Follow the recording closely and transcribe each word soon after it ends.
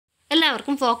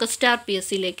എല്ലാവർക്കും focus star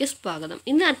PSCയിലേക്ക് സ്വാഗതം.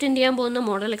 ഇന്ന് അറ്റൻഡ് ചെയ്യാൻ പോകുന്ന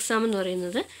മോഡൽ എക്സാം എന്ന്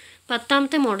പറയുന്നത്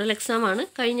 10ാമത്തെ മോഡൽ എക്സാം ആണ്.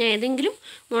 കഴിഞ്ഞ ഏതെങ്കിലും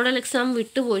മോഡൽ എക്സാം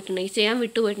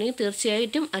വിട്ടുപോയിട്ടുണ്ടെങ്കിൽ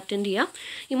തീർച്ചയായിട്ടും അറ്റൻഡ് ചെയ്യാം.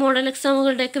 ഈ മോഡൽ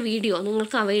എക്സാമുകളുടെയൊക്കെ വീഡിയോ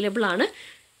നിങ്ങൾക്ക് അവൈലബിൾ ആണ്.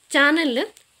 ചാനലിൽ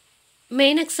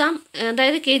മെയിൻ എക്സാം,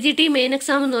 അതായത് KGT മെയിൻ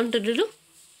എക്സാം എന്ന് പറഞ്ഞിട്ടൊരു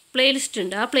പ്ലേലിസ്റ്റ്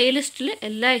ഉണ്ട്. ആ പ്ലേലിസ്റ്റിൽ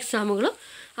എല്ലാ എക്സാമുകളും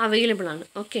അവൈലബിൾ ആണ്.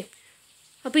 ഓക്കെ,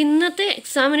 അപ്പോൾ ഇന്നത്തെ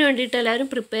എക്സാമിന് വേണ്ടിയിട്ട് എല്ലാവരും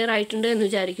പ്രിപ്പയർ ആയിട്ടുണ്ട് എന്ന്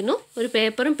വിചാരിക്കുന്നു. ഒരു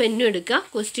പേപ്പറും പെന്നും എടുക്കുക.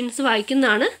 ക്വസ്റ്റ്യൻസ്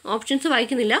വായിക്കുന്നതാണ്, ഓപ്ഷൻസ്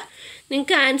വായിക്കുന്നില്ല.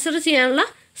 നിങ്ങൾക്ക് ആൻസർ ചെയ്യാനുള്ള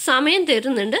സമയം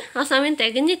തരുന്നുണ്ട്. ആ സമയം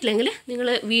തികഞ്ഞിട്ടില്ലെങ്കിൽ നിങ്ങൾ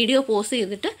വീഡിയോ പോസ്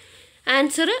ചെയ്തിട്ട്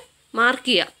ആൻസർ മാർക്ക്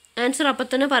ചെയ്യുക. ആൻസർ അപ്പം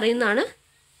തന്നെ പറയുന്നതാണ്.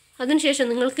 അതിനുശേഷം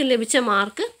നിങ്ങൾക്ക് ലഭിച്ച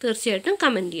മാർക്ക് തീർച്ചയായിട്ടും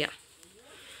കമൻറ്റ് ചെയ്യാം.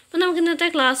 അപ്പോൾ നമുക്ക് ഇന്നത്തെ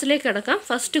ക്ലാസ്സിലേക്ക് കിടക്കാം.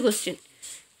 ഫസ്റ്റ് ക്വസ്റ്റ്യൻ,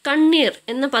 കണ്ണീർ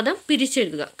എന്ന പദം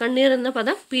പിരിച്ചെഴുതുക. കണ്ണീർ എന്ന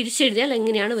പദം പിരിച്ചെഴുതിയാൽ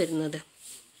എങ്ങനെയാണ് വരുന്നത്?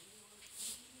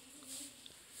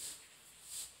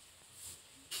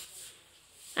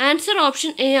 ആൻസർ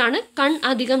ഓപ്ഷൻ എ ആണ്. കൺ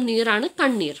അധികം നീറാണ്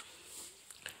കണ്ണീർ.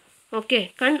 ഓക്കെ,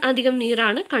 കൺ അധികം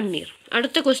നീറാണ് കണ്ണീർ.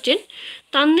 അടുത്ത ക്വസ്റ്റ്യൻ,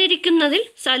 തന്നിരിക്കുന്നതിൽ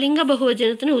സലിംഗ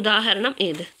ബഹുവചനത്തിന് ഉദാഹരണം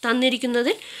ഏത്?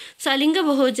 തന്നിരിക്കുന്നതിൽ സലിംഗ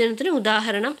ബഹുവചനത്തിന്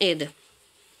ഉദാഹരണം ഏത്?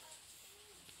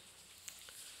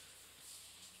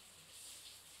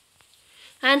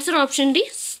 ആൻസർ ഓപ്ഷൻ ഡി,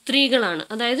 സ്ത്രീകളാണ്.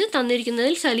 അതായത്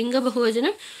തന്നിരിക്കുന്നതിൽ സലിംഗ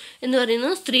ബഹുവചനം എന്ന്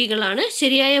പറയുന്നത് സ്ത്രീകളാണ്.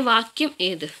 ശരിയായ വാക്യം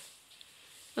ഏത്?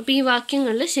 അപ്പോൾ ഈ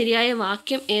വാക്യങ്ങളിൽ ശരിയായ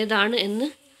വാക്യം ഏതാണ് എന്ന്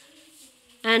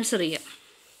ആൻസർ ചെയ്യാം.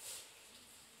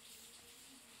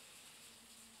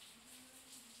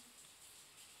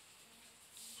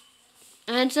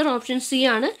 ആൻസർ ഓപ്ഷൻ സി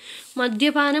ആണ്.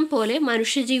 മദ്യപാനം പോലെ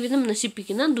മനുഷ്യജീവിതം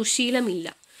നശിപ്പിക്കുന്ന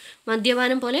ദുശീലമില്ല.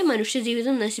 മദ്യപാനം പോലെ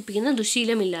മനുഷ്യജീവിതം നശിപ്പിക്കുന്ന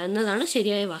ദുശീലമില്ല എന്നതാണ്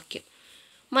ശരിയായ വാക്യം.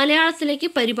 മലയാളത്തിലേക്ക്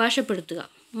പരിഭാഷപ്പെടുത്തുക.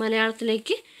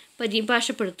 മലയാളത്തിലേക്ക്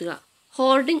പരിഭാഷപ്പെടുത്തുക.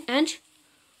 Hoarding and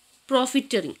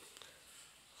പ്രോഫിറ്ററിങ്.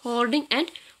 Hoarding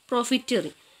and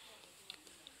പ്രോഫിറ്ററിങ്.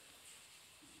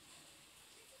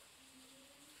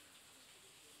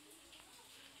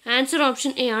 Answer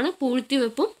option A ആണ്.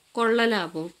 പൂഴ്ത്തിവെപ്പും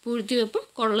കൊള്ളലാഭവും. പൂഴ്ത്തിവെപ്പും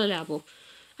കൊള്ളലാഭവും.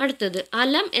 അടുത്തത്,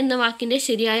 അലം എന്ന വാക്കിൻ്റെ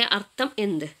ശരിയായ അർത്ഥം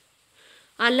എന്ത്?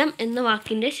 അലം എന്ന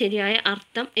വാക്കിൻ്റെ ശരിയായ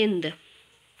അർത്ഥം എന്ത്?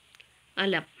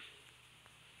 അലം.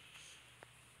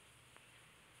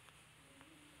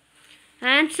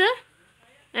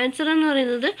 ആൻസർ എന്ന്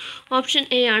പറയുന്നത് ഓപ്ഷൻ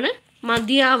എ ആണ്,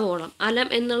 മതിയാവോളം. അലം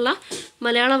എന്നുള്ള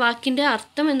മലയാള വാക്കിൻ്റെ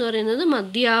അർത്ഥം എന്ന് പറയുന്നത്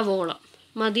മതിയാവോളം.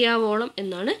 മതിയാവോളം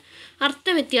എന്നാണ്.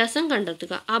 അർത്ഥവ്യത്യാസം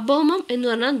കണ്ടെത്തുക. അഭൗമം എന്ന്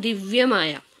പറഞ്ഞാൽ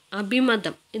ദിവ്യമായ.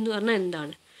 അഭിമതം എന്ന് പറഞ്ഞാൽ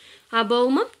എന്താണ്?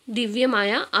 അഭൗമം,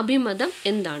 ദിവ്യമായ, അഭിമതം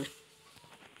എന്താണ്?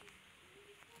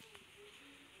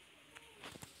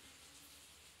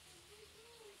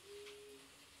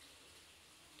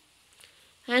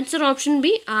 ആൻസർ ഓപ്ഷൻ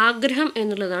ബി, ആഗ്രഹം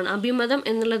എന്നുള്ളതാണ്. അഭിമതം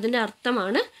എന്നുള്ളതിൻ്റെ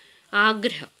അർത്ഥമാണ്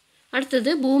ആഗ്രഹം. അടുത്തത്,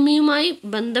 ഭൂമിയുമായി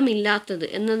ബന്ധമില്ലാത്തത്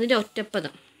എന്നതിൻ്റെ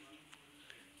ഒറ്റപ്പദം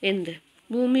എന്ത്?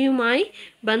 ഭൂമിയുമായി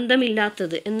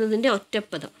ബന്ധമില്ലാത്തത് എന്നതിൻ്റെ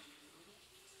ഒറ്റപ്പദം.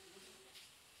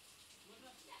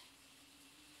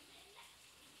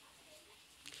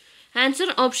 ആൻസർ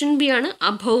ഓപ്ഷൻ ബി ആണ്,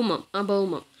 അഭൗമം.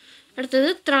 അഭൗമം. അടുത്തത്,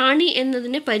 ത്രാണി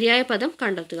എന്നതിൻ്റെ പര്യായ പദം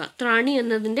കണ്ടെത്തുക. ത്രാണി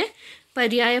എന്നതിൻ്റെ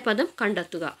പര്യായ പദം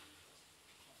കണ്ടെത്തുക.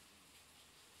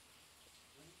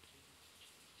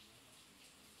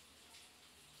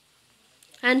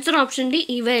 ആൻസർ ഓപ്ഷൻ ഡി,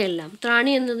 ഇവയെല്ലാം.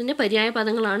 ത്രാണി എന്നതിൻ്റെ പര്യായ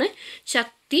പദങ്ങളാണ്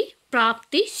ശക്തി,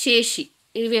 പ്രാപ്തി, ശേഷി,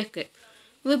 ഇവയൊക്കെ.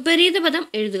 വിപരീത പദം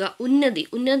എഴുതുക. ഉന്നതി.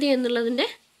 ഉന്നതി എന്നുള്ളതിൻ്റെ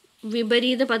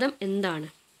വിപരീത പദം എന്താണ്?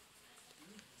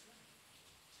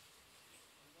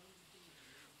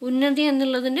 ഉന്നതി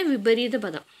എന്നുള്ളതിൻ്റെ വിപരീത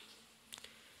പദം.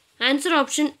 ആൻസർ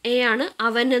ഓപ്ഷൻ എ ആണ്,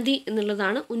 അവനതി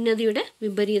എന്നുള്ളതാണ് ഉന്നതിയുടെ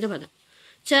വിപരീത പദം.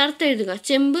 ചേർത്തെഴുതുക.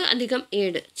 ചെമ്പ് അധികം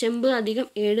ഏട്. ചെമ്പ് അധികം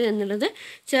ഏട് എന്നുള്ളത്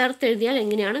ചേർത്തെഴുതിയാൽ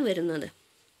എങ്ങനെയാണ് വരുന്നത്?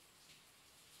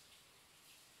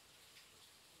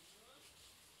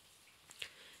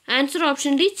 ആൻസർ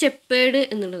ഓപ്ഷൻ ഡി, ചെപ്പേട്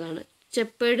എന്നുള്ളതാണ്.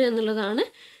 ചെപ്പേട് എന്നുള്ളതാണ്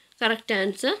കറക്റ്റ്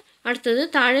ആൻസർ. അടുത്തത്,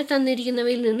 താഴെ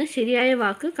തന്നിരിക്കുന്നവയിൽ നിന്ന് ശരിയായ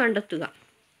വാക്ക് കണ്ടെത്തുക.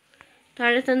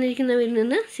 താഴെ തന്നിരിക്കുന്നവയിൽ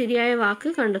നിന്ന് ശരിയായ വാക്ക്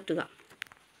കണ്ടെത്തുക.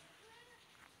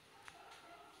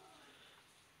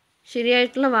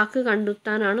 ശരിയായിട്ടുള്ള വാക്ക്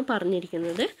കണ്ടെത്താനാണ്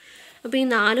പറഞ്ഞിരിക്കുന്നത്. അപ്പോൾ ഈ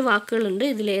 4 വാക്കുകളുണ്ട്.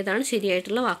 ഇതിലേതാണ്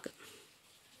ശരിയായിട്ടുള്ള വാക്ക്?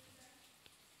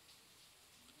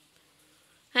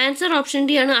 ആൻസർ ഓപ്ഷൻ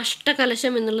ഡി ആണ്,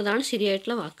 അഷ്ടകലശം എന്നുള്ളതാണ്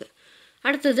ശരിയായിട്ടുള്ള വാക്ക്.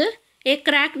 അടുത്തത്, A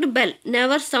cracked bell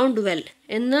never sound well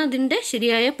എന്നതിൻ്റെ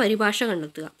ശരിയായ പരിഭാഷ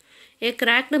കണ്ടെത്തുക. A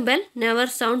cracked bell never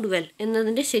sound well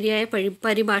എന്നതിൻ്റെ ശരിയായ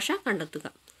പരിഭാഷ കണ്ടെത്തുക.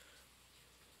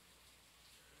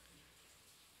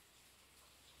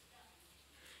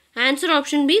 ആൻസർ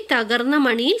ഓപ്ഷൻ ബി, തകർന്ന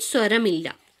മണിയിൽ സ്വരമില്ല.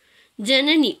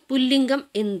 ജനനി പുല്ലിംഗം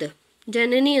എന്ത്?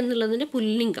 ജനനി എന്നുള്ളതിൻ്റെ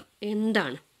പുല്ലിംഗം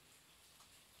എന്താണ്?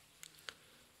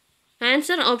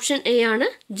 ആൻസർ ഓപ്ഷൻ എ ആണ്,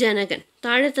 ജനകൻ.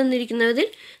 താഴെ തന്നിരിക്കുന്നതിൽ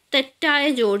തെറ്റായ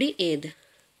ജോഡി ഏത്?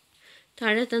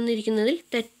 താഴെ തന്നിരിക്കുന്നതിൽ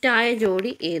തെറ്റായ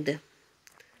ജോഡി ഏത്?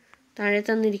 താഴെ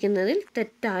തന്നിരിക്കുന്നതിൽ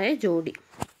തെറ്റായ ജോഡി.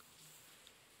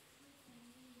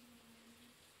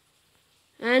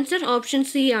 ആൻസർ ഓപ്ഷൻ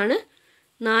സി ആണ്,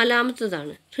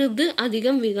 നാലാമത്തതാണ്. ഹൃദ്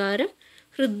അധികം വികാരം,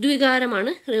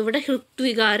 ഹൃദ്വികാരമാണ്. ഇവിടെ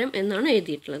ഹൃദ്വികാരം എന്നാണ്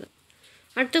എഴുതിയിട്ടുള്ളത്.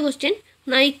 അടുത്ത ക്വസ്റ്റ്യൻ,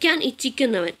 നയിക്കാൻ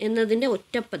ഇച്ഛിക്കുന്നവൻ എന്നതിൻ്റെ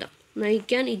ഒറ്റപ്പദം.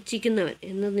 നയിക്കാൻ ഇച്ഛിക്കുന്നവൻ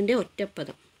എന്നതിൻ്റെ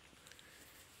ഒറ്റപ്പദം.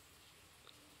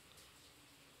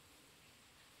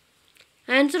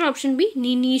 ആൻസർ ഓപ്ഷൻ ബി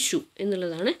നിനീഷു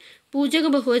എന്നുള്ളതാണ്. പൂജക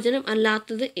ബഹുവചനം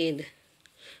അല്ലാത്തത് ഏത്?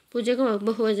 പൂജക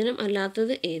ബഹുവചനം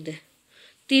അല്ലാത്തത് ഏത്?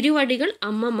 തിരുവടികൾ,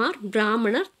 അമ്മമാർ,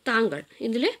 ബ്രാഹ്മണർ, താങ്കൾ.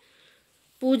 ഇതിൽ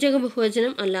പൂജക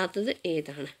ബഹുവചനം അല്ലാത്തത്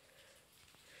ഏതാണ്?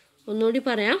 ഒന്നുകൂടി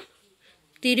പറയാം.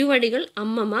 തിരുവടികൾ,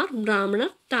 അമ്മമാർ, ബ്രാഹ്മണർ,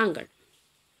 താങ്കൾ.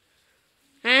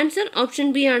 ആൻസർ ഓപ്ഷൻ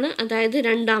ബി ആണ്, അതായത്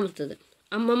രണ്ടാമത്തത്.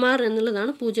 അമ്മമാർ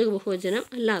എന്നുള്ളതാണ് പൂജക ബഹുവചനം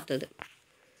അല്ലാത്തത്.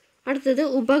 അടുത്തത്,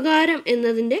 ഉപകാരം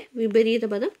എന്നതിൻ്റെ വിപരീത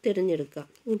പദം തിരഞ്ഞെടുക്കുക.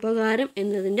 ഉപകാരം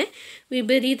എന്നതിൻ്റെ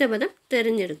വിപരീത പദം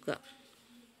തിരഞ്ഞെടുക്കുക.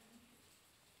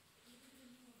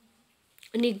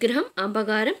 നിഗ്രഹം,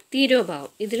 അപകാരം,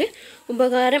 തീരോഭാവം. ഇതിൽ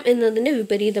ഉപകാരം എന്നതിൻ്റെ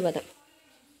വിപരീത പദം.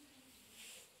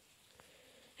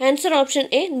 Answer option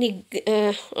A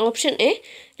option A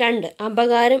 2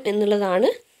 അപകാരം എന്നുള്ളതാണ്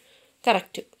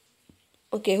കറക്റ്റ്.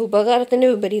 ഓക്കെ, ഉപകാരത്തിൻ്റെ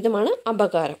വിപരീതമാണ്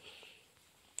അപകാരം.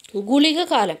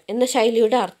 ഗുളികകാലം എന്ന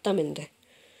ശൈലിയുടെ അർത്ഥം എന്ത്?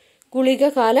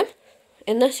 ഗുളികകാലം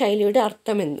എന്ന ശൈലിയുടെ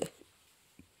അർത്ഥം എന്ത്?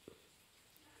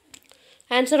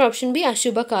 ആൻസർ ഓപ്ഷൻ ബി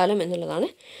അശുഭകാലം എന്നുള്ളതാണ്.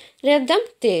 രഥം,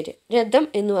 തേര്. രഥം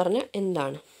എന്ന് പറഞ്ഞാൽ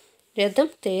എന്താണ്? രഥം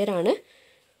തേരാണ്.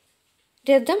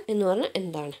 രഥം എന്ന് പറഞ്ഞാൽ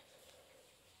എന്താണ്?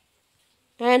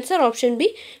 Answer option B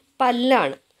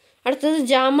പല്ലാണ്. അടുത്തത്,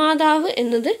 ജാമാതാവ്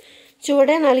എന്നത്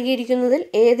ചുവടെ നൽകിയിരിക്കുന്നതിൽ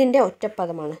ഏതിൻ്റെ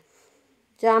ഒറ്റപ്പദമാണ്?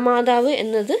 ജാമാതാവ്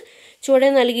എന്നത് ചുവടെ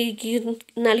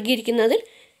നൽകിയിരിക്കുന്നതിൽ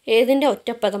ഏതിൻ്റെ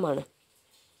ഒറ്റപ്പദമാണ്?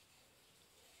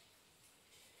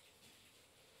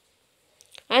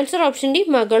 ആൻസർ ഓപ്ഷൻ ഡി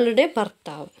മകളുടെ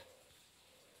ഭർത്താവ്.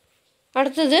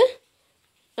 അടുത്തത്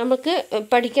നമുക്ക്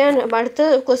പഠിക്കാൻ അടുത്ത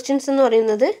ക്വസ്റ്റ്യൻസ് എന്ന്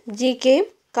പറയുന്നത് GKയും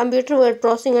computer word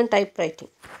processing and type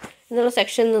writing എന്നുള്ള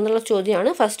സെക്ഷനിൽ നിന്നുള്ള ചോദ്യമാണ്.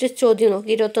 ഫസ്റ്റ് ചോദ്യം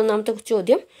നോക്കി, 21ാമത്തെ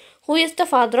ചോദ്യം. Who is the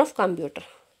father of computer?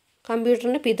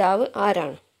 കമ്പ്യൂട്ടറിൻ്റെ പിതാവ്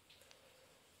ആരാണ്?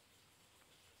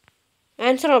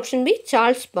 Answer option B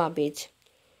Charles Babbage.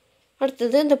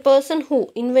 അടുത്തത്, the person who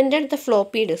invented the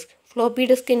floppy disk. Floppy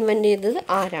disk invent ചെയ്തത്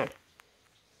ആരാണ്?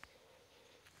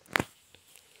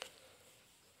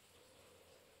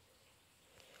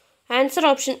 Answer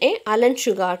option A Allen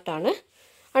ഷുഗാർട്ടാണ്.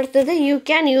 അടുത്തത്, you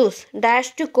can use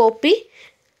dash to copy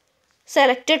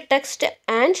selected text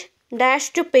and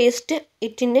dash to paste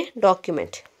it in A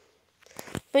document.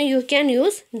 അപ്പോൾ you can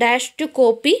use dash to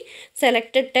copy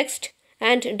selected text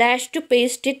and dash to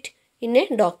paste it in A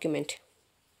document.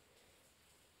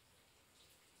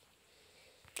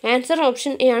 Answer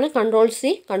option A ആണ്, Ctrl+C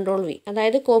Ctrl+V.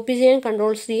 അതായത് copy ചെയ്യാൻ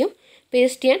Ctrl+Cയും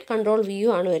paste ചെയ്യാൻ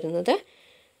Ctrl+Vയും ആണ് വരുന്നത്.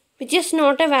 Which is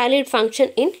not A valid function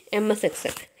in MS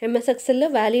Excel. MS Excelൽ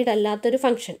valid അല്ലാത്തൊരു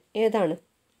function ഏതാണ്?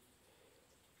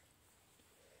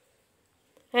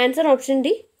 Answer option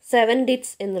D 7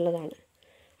 digits എന്നുള്ളതാണ്.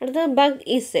 അടുത്തത്, ബഗ്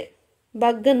ഈസ് എ.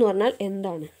 ബഗ് എന്ന് പറഞ്ഞാൽ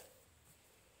എന്താണ്?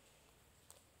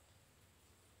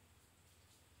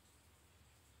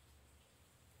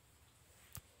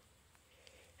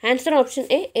 Answer option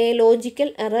A logical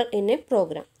error in A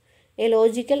programme. A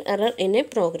logical error in A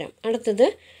programme. അടുത്തത്,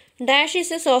 dash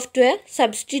is A software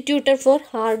substituted four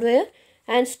hardware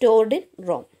and stored in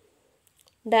Rome.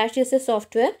 Dash is A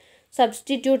software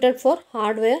substituted four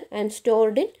hardware and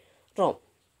stored in Rome.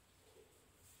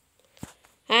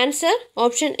 Answer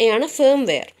option A ആണ്,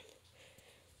 firmware.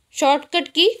 Short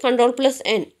cut key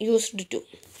Ctrl+N used to.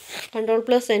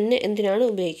 Ctrl+N എന്തിനാണ്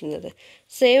ഉപയോഗിക്കുന്നത്?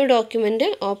 Save document,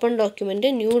 open document,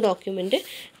 new document,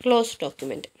 close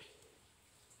document.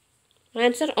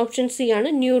 Answer option C ആണ്,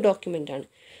 new document ആണ്.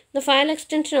 The file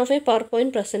extension of A power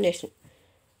point presentation.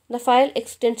 The file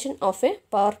extension of A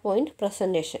power point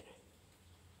presentation.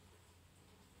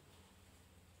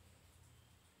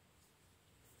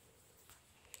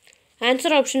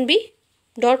 Answer option B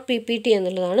 .ppt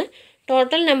എന്നുള്ളതാണ്.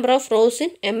 Total number of rows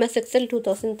in MS Excel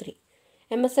 2003.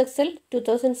 MS Excel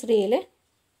 2003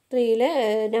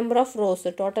 number of rows,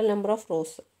 total number of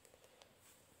rows.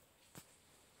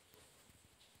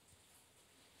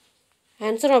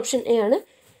 Answer option A ആണ്,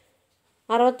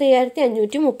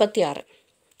 6536.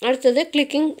 അടുത്തത്,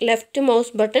 clicking left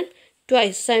mouse button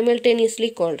twice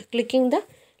simultaneously called. Clicking the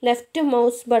left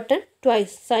mouse button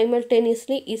twice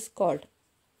simultaneously is called.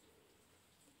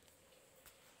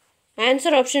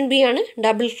 Answer option B ആണ്,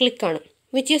 double click ആണ്.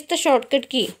 Which is the short cut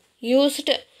key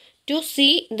used to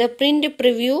see the print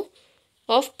preview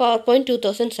of PowerPoint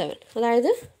 2007.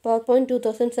 അതായത് PowerPoint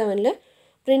 2007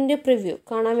 print preview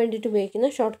കാണാൻ വേണ്ടിയിട്ട് ഉപയോഗിക്കുന്ന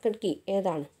short cut key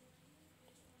ഏതാണ്?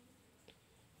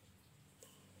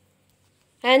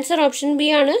 Answer option B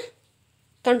ആണ്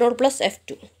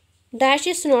Ctrl+F2. Dash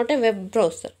is not A web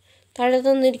browser. താഴെ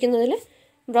തന്നിരിക്കുന്നതിൽ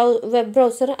web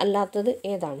browser അല്ലാത്തത്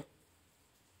ഏതാണ്?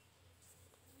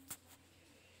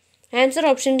 Answer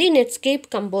option D Netscape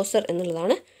composer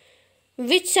എന്നുള്ളതാണ്.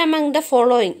 Which among the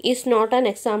following is not an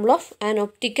example of an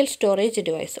optical storage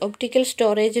device? Optical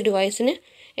storage ഡിവൈസിന്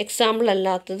example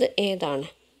അല്ലാത്തത് ഏതാണ്?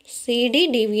 CD,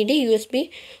 DVD, USB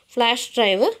flash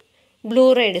drive,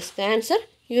 blue ray disk. Answer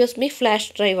USB flash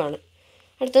drive ആണ്.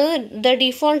 അടുത്തത് the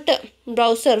default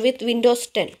browser with Windows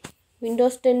 10.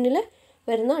 Windows 10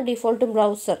 വരുന്ന default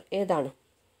browser ഏതാണ്?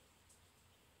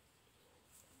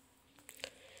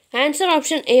 Answer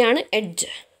option A ആണ് edge.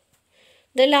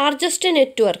 The largest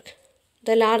network.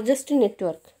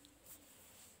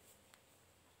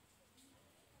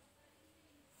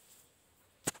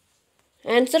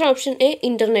 Answer option A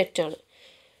internet ആണ്.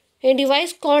 A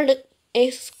device called A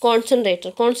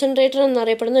concentrator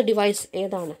എന്നറിയപ്പെടുന്ന device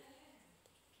ഏതാണ്?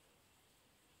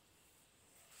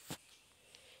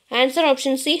 Answer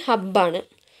option C ഹബ്ബാണ്.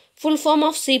 Full form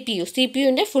of CPU.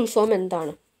 CPUവിൻ്റെ full form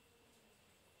എന്താണ്?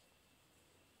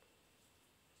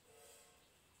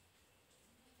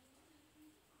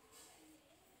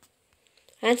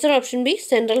 Answer option B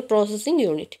central processing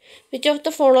unit. Which of the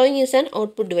following is an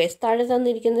output device? താഴെ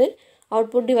തന്നിരിക്കുന്നതിൽ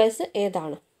output device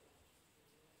ഏതാണ്?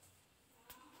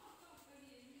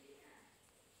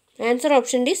 Answer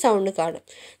option D sound card.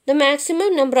 The maximum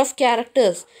number of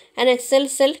characters an Excel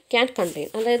cell can contain.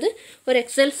 അതായത് ഒരു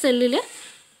Excel സെല്ലിൽ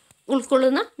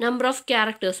ഉൾക്കൊള്ളുന്ന number of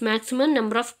characters, maximum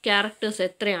number of characters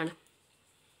എത്രയാണ്?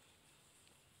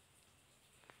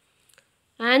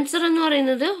 Answer എന്ന്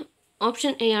പറയുന്നത്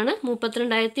option A ആണ്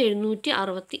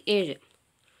 32,767.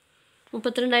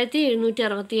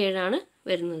 32,767 ആണ്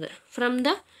വരുന്നത്. From the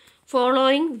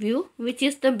following view which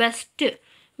is the best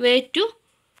way to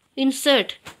insert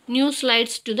new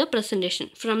slides to the presentation?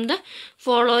 From the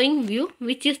following view,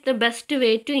 which is the best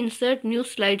way to insert new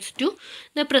slides to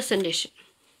the presentation?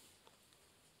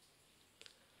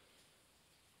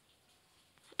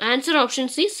 Answer option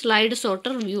C slide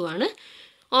sorter view ആണ്.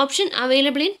 Option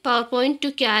available in PowerPoint to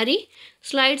carry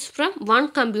slides from one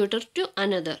computer to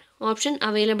another. Option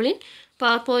available in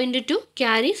PowerPoint to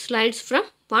carry slides from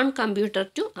one computer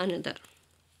to another.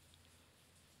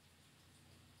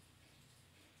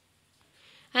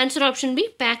 Answer option B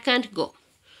pack and go.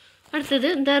 അടുത്തത്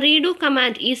the read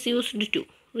command is used to.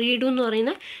 Read എന്ന്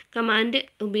പറയുന്ന command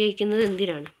ഉപയോഗിക്കുന്നത്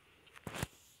എന്തിനാണ്?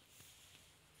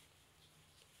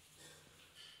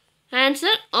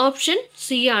 Answer option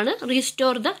C ആണ്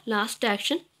restore the last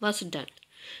action was done.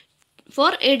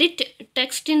 Four edit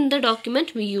text in the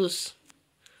document we use.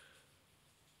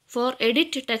 Four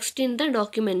edit text in the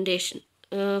documentation.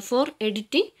 Four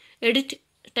edit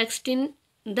text in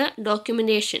the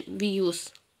documentation we use.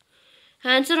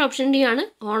 Answer option D ആണ്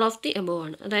all of the above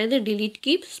ആണ്. അതായത് delete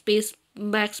key, space,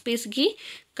 back space key,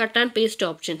 cut and paste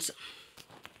options.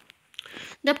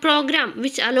 The programme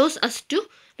which allows us to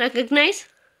recognise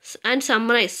and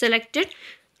summarise selected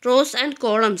rose and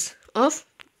columns of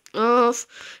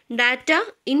data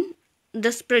in the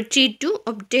spreadsheet to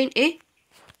obtain A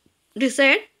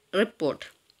desired report.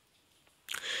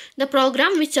 The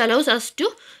program which allows us to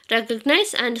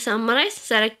recognize and summarize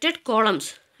selected columns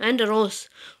and rows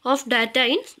of data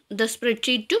in the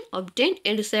spreadsheet to obtain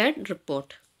a desired report.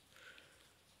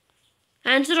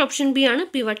 Answer option B ആണ്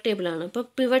pivot table ആണ്. അപ്പോൾ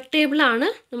pivot table ആണ്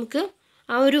നമുക്ക്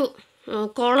ആ ഒരു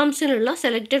കോളംസിലുള്ള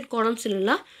selected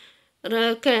കോളംസിലുള്ള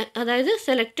അതായത്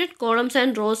selected columns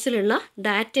and റോസിലുള്ള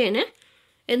ഡാറ്റേനെ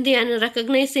എന്ത് ചെയ്യാനും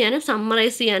റെക്കഗ്നൈസ് ചെയ്യാനും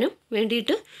സമ്മറൈസ് ചെയ്യാനും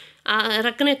വേണ്ടിയിട്ട്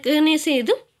റെക്കഗ്നൈസ്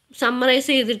ചെയ്തും സമ്മറൈസ്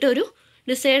ചെയ്തിട്ട് ഒരു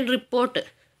ഡിസൈഡ് റിപ്പോർട്ട്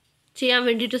ചെയ്യാൻ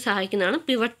വേണ്ടിയിട്ട് സഹായിക്കുന്നതാണ്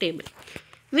pivot table.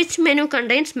 Which menu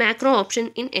contains macro option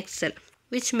in Excel?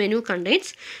 Which menu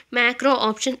contains macro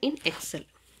option in Excel?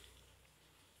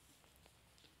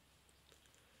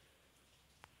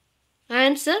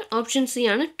 Answer option C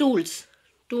ആണ്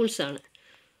ടൂൾസ് ആണ്.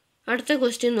 അടുത്ത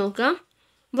ക്വസ്റ്റ്യൻ നോക്കാം.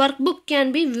 Work book can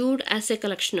be viewed as A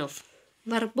collection of.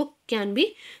 Work book can be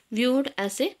viewed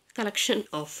as A collection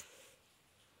of.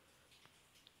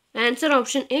 Answer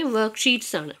option A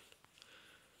worksheets ആണ്.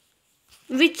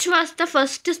 Which was the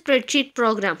first spreadsheet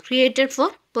programme created for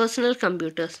personal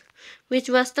computers? Which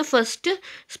was the first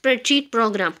spreadsheet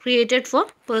program created for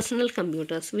personal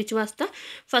computers? Which was the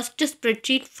first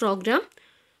spreadsheet program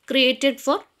created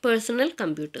for personal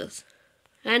computers?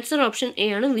 Answer option A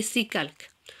ആണ് VisiCalc.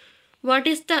 What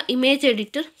is the image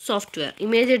editor software?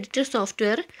 Image editor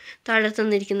software താഴെ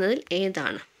തന്നിരിക്കുന്നതിൽ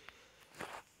ഏതാണ്?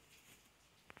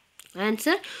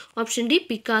 Answer option D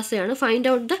പിക്കാസയാണ്. Find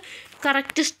out the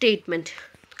correct statement.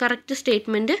 Correct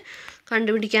statement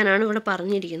കണ്ടുപിടിക്കാനാണ് ഇവിടെ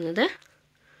പറഞ്ഞിരിക്കുന്നത്.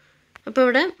 അപ്പോൾ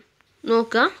ഇവിടെ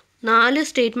നോക്കുക, 4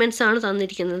 statements ആണ്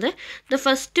തന്നിരിക്കുന്നത്. The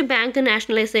first bank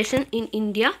nationalisation in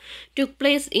India took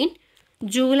place in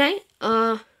July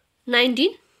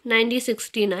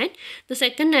 1969. The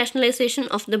second nationalization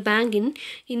of the bank in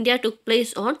India took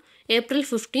place on April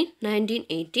 15,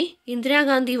 1980. Indira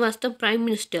Gandhi was the Prime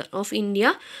Minister of India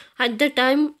at the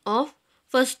time of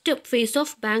first phase of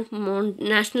bank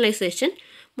nationalization.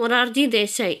 Morarji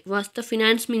Desai was the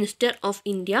Finance Minister of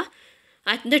India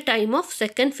at the time of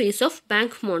second phase of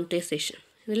bank monetization.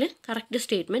 ഇതിൽ correct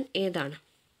statement ഏതാണ്?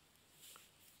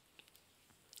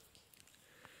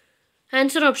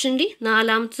 Answer option D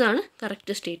 4ാമത്തതാണ്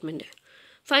correct statement.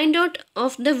 Find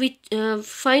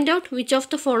out which of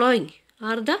the following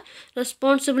are the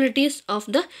responsibilities of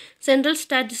the central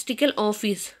statistical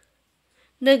office,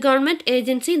 the government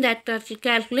agency that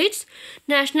calculates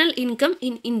national income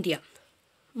in India.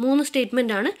 3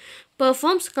 statement ആണ്.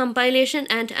 Performs compilation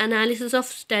and analysis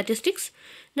of statistics.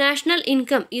 National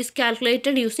income is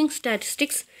calculated using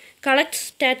statistics. Collects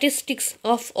statistics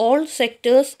of all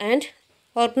sectors and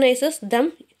organizes them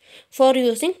for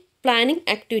using planning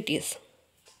activities.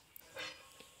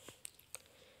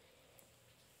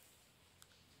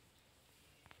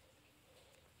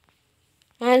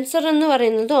 Answer എന്ന്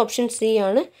പറയുന്നത് option C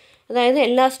ആണ്. അതായത്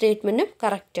എല്ലാ സ്റ്റേറ്റ്മെൻറ്റും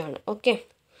കറക്റ്റാണ്. Okay,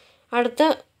 അടുത്ത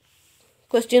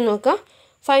question നോക്കാം.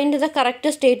 Find the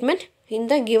correct statement in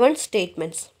the given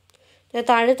statements.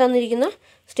 താഴെ തന്നിരിക്കുന്ന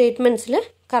സ്റ്റേറ്റ്മെൻറ്റ്സിൽ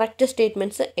കറക്റ്റ്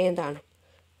സ്റ്റേറ്റ്മെൻറ്റ്സ് ഏതാണ്?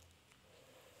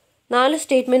 4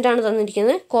 സ്റ്റേറ്റ്മെൻ്റ് ആണ്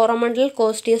തന്നിരിക്കുന്നത്. Coromandel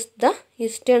cost is the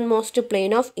eastern most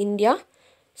plain of India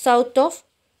south of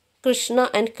Krishna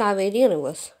and Kaveri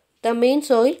reverse. The main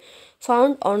soil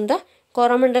found on the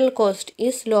Coromandel cost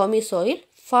is ലോമി soil.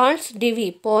 False d v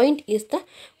point is the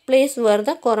place where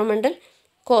the Coromandel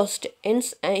cost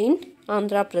ends in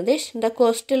Andhra Pradesh. The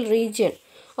coastal region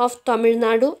of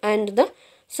Tamil Nadu and the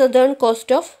southern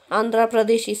cost of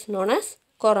Andhra Pradesh is known as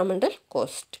Coromandel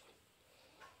cost.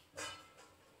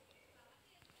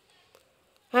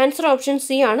 Answer option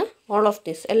C ആണ്. All of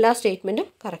this, എല്ലാ സ്റ്റേറ്റ്മെൻറ്റും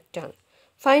കറക്റ്റാണ്.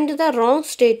 Find the wrong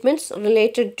statements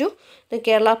related to the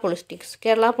Kerala politics.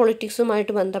 Kerala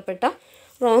പൊളിറ്റിക്സുമായിട്ട് ബന്ധപ്പെട്ട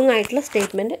wrong ആയിട്ടുള്ള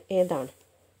statement ഏതാണ്?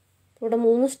 ഇവിടെ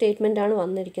 3 സ്റ്റേറ്റ്മെൻറ്റാണ്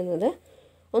വന്നിരിക്കുന്നത്.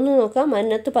 ഒന്ന് നോക്കാം.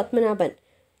 Mannath Padmanabhan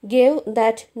gave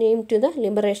that name to the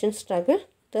liberation struggle.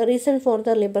 The reason for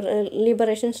the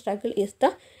liberation struggle is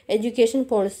the education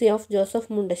policy of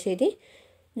Joseph Mundassery.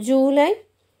 July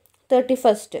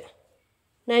 31,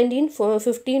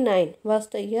 1959 was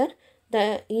the year the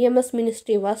EMS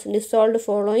ministry was dissolved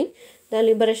following the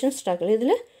liberation struggle.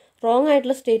 ഇതിൽ wrong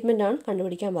ആയിട്ടുള്ള statement ആണ്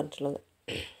കണ്ടുപിടിക്കാൻ പറഞ്ഞിട്ടുള്ളത്.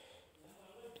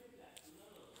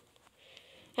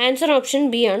 Answer option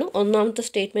B ആണ്. 1ാമത്തെ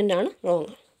statement ആണ്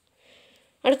wrong.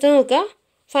 അടുത്ത നോക്കുക.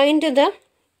 Find the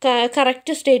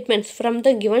correct statements from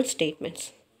the given statements.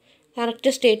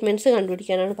 Correct statements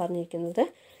കണ്ടുപിടിക്കാനാണ് പറഞ്ഞിരിക്കുന്നത്.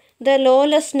 The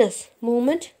lawlessness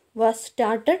movement was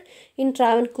started in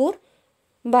Travancore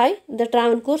by the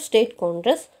Travancore State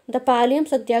Congress. The Palayam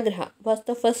Satyagraha was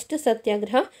the first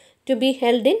satyagraha to be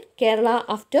held in Kerala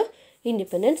after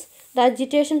independence. The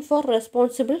agitation for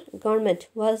responsible government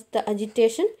was the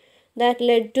agitation that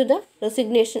led to the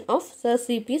resignation of Sir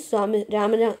C.P.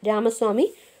 Ramaswamy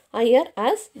Iyer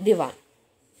as Diwan.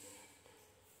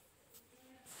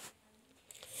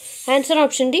 Answer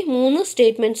option D. 3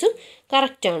 സ്റ്റേറ്റ്മെൻറ്റ്സും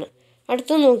കറക്റ്റാണ്.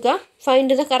 അടുത്ത് നോക്കുക.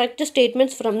 Find the correct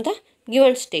statements from the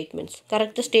given statements.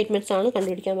 Correct statements ആണ്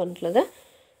കണ്ടുപിടിക്കാൻ പറഞ്ഞിട്ടുള്ളത്.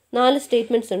 4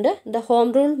 statements ഉണ്ട്. The home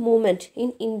rule movement in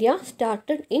India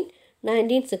started in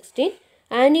 1916.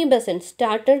 Annie Besant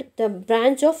started the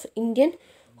branch of Indian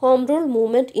home rule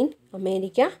movement in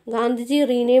America. Gandhiji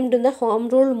renamed the home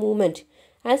rule movement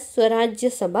as സ്വരാജ്യ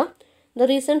സഭ.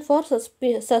 The reason for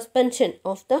suspension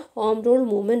of the home rule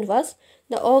movement was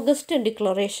the August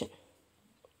declaration.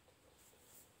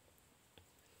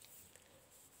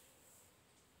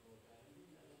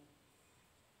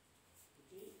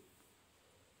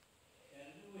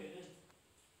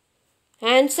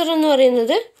 Answer എന്ന്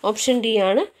പറയുന്നത് option D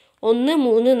ആണ്. 1,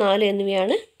 3, 4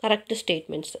 എന്നിവയാണ് correct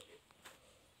statements.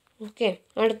 Okay,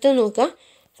 അടുത്ത് നോക്കുക.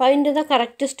 Find the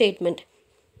correct statement.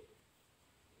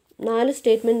 4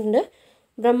 statement ഉണ്ട്.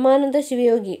 Brahmananda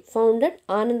Sivayogi founded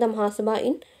Ananda Mahasabha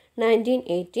in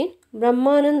 1918.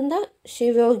 Brahmananda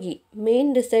Sivayogi main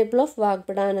disciple of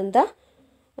Vagbhatananda.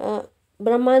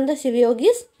 Brahmananda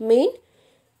ശിവയോഗി's main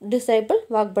disciple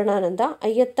Vagbhadananda.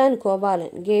 Ayyathan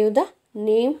Gopalan gave the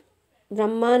name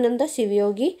Brahmananda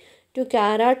Shivayogi to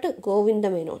Karat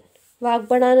Govindamenon.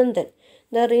 Vagbadanandan,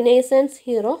 the Renaissance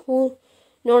hero who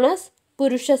known as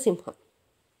Purusha Simha.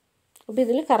 അപ്പോൾ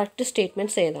ഇതിൽ correct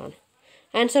statements ഏതാണ്?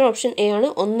 Answer option A ആണ്.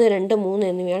 1, 2, 3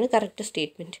 എന്നിവയാണ് correct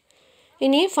statement.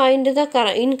 ഇനി find the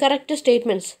incorrect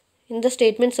statements in the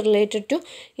statements related to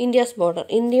India's border.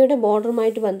 ഇന്ത്യയുടെ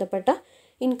ബോർഡറുമായിട്ട് ബന്ധപ്പെട്ട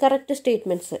incorrect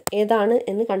statements ഏതാണ്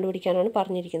എന്ന് കണ്ടുപിടിക്കാനാണ്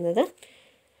പറഞ്ഞിരിക്കുന്നത്.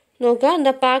 നോക്കുക.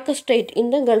 The Pak state in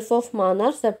the Gulf of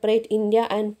Mannar separate India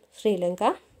and Sri Lanka.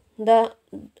 The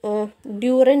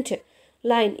Durant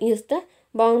line is the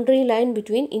boundary line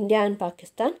between India and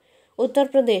Pakistan. Uttar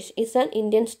Pradesh is an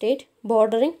Indian state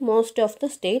bordering most of the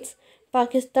states.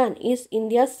 Pakistan is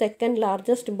India's second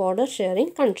largest border sharing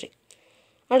country.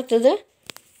 അടുത്തത്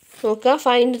നോക്കുക.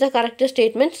 Find the correct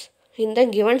statements in the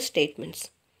given statements.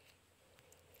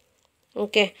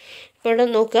 Okay, ഇപ്പോൾ ഇവിടെ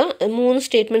നോക്കുക. 3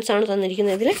 statements ആണ്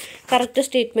തന്നിരിക്കുന്നത്. ഇതിൽ correct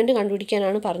statement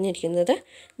കണ്ടുപിടിക്കാനാണ് പറഞ്ഞിരിക്കുന്നത്.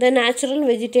 The natural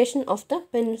vegetation of the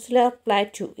peninsular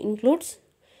പ്ലാറ്റൂ includes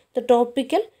the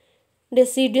tropical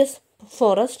deciduous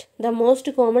forest. The most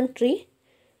common tree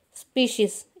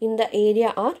species in the area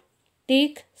are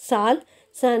teak, sal,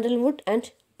 sandalwood and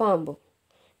bamboo.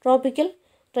 Tropical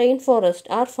rainforests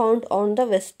are found on the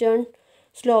western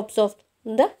slopes of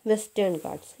the Western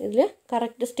Ghats. ഇതിൽ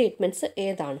correct statements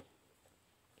ഏതാണ്?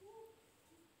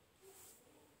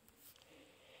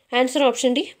 Answer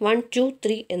option D 1, 2,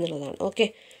 3 എന്നുള്ളതാണ്. Okay,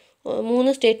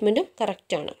 3 സ്റ്റേറ്റ്മെൻറ്റും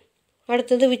കറക്റ്റാണ്.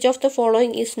 അടുത്തത് which of the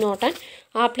following is not an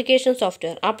application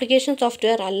software. Application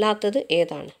software അല്ലാത്തത്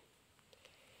ഏതാണ്?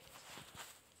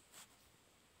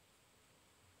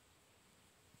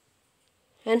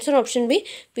 Answer option B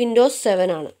Windows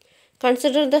 7 ആണ്.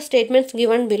 Consider the statements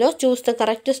given below. Choose the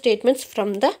correct statements from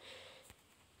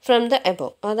the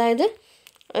above. അതായത്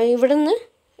ഇവിടുന്ന്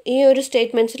ഈ ഒരു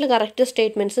സ്റ്റേറ്റ്മെൻറ്റ്സിൽ കറക്റ്റ്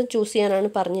സ്റ്റേറ്റ്മെൻറ്റ്സ് ചൂസ് ചെയ്യാനാണ്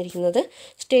പറഞ്ഞിരിക്കുന്നത്.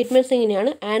 സ്റ്റേറ്റ്മെൻറ്റ്സ്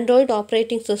ഇങ്ങനെയാണ്. Android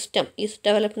operating system is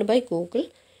developed by Google.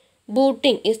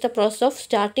 Booting is the process of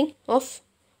starting off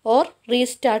or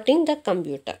restarting the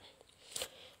computer.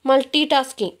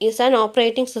 Multitasking is an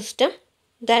operating system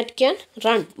that can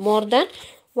run more than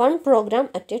one program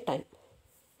at a time.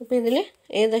 അപ്പോൾ ഇതിൽ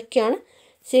ഏതൊക്കെയാണ്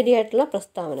ശരിയായിട്ടുള്ള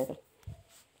പ്രസ്താവനകൾ?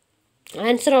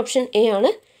 Answer option A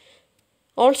ആണ്.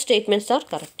 All statements are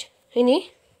correct. ഇനി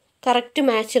correct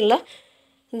മാച്ചുള്ള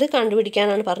ഇത്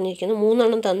കണ്ടുപിടിക്കാനാണ് പറഞ്ഞിരിക്കുന്നത്. 3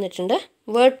 എണ്ണം തന്നിട്ടുണ്ട്.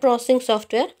 Word processing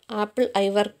software apple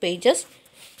ഐവർക്ക് pages.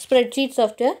 Spreadsheet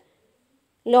software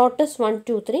lotus 1,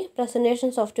 2, 3. Presentation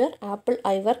software apple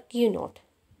ഐവർക്ക് keynote.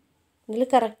 ഇതിൽ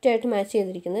കറക്റ്റായിട്ട് മാച്ച്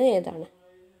ചെയ്തിരിക്കുന്നത് ഏതാണ്?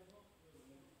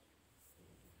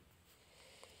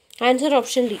 ആൻസർ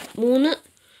ഓപ്ഷൻ ഡി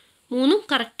 3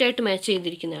 കറക്റ്റായിട്ട് മാച്ച്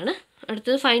ചെയ്തിരിക്കുന്നതാണ്.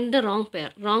 അടുത്തത് find the wrong pair.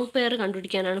 Wrong pair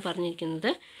കണ്ടുപിടിക്കാനാണ് പറഞ്ഞിരിക്കുന്നത്.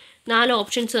 4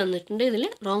 ഓപ്ഷൻസ് തന്നിട്ടുണ്ട്. ഇതിൽ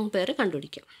റോങ് പെയർ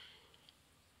കണ്ടുപിടിക്കാം.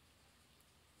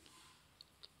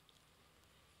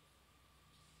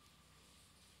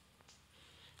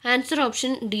 ആൻസർ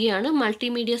ഓപ്ഷൻ ഡി ആണ്.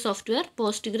 മൾട്ടിമീഡിയ സോഫ്റ്റ്വെയർ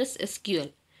പോസ്റ്റ്ഗ്രസ് SQL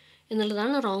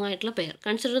എന്നുള്ളതാണ് റോങ് ആയിട്ടുള്ള pair.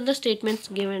 Consider the statements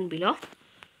given below.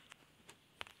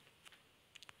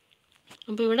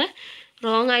 അപ്പോൾ ഇവിടെ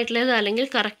റോങ് ആയിട്ടുള്ളത് അല്ലെങ്കിൽ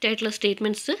കറക്റ്റ് ആയിട്ടുള്ള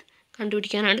സ്റ്റേറ്റ്മെൻറ്റ്സ്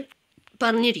കണ്ടുപിടിക്കാനാണ്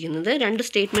പറഞ്ഞിരിക്കുന്നത്. 2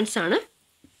 സ്റ്റേറ്റ്മെൻറ്റ്സ് ആണ്.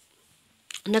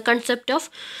 The concept of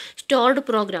stored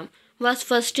programme was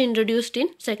first introduced in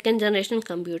second generation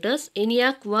computers.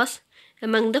 ENIAC was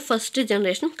among the first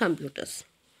generation computers.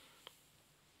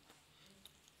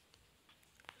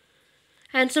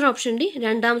 Answer option D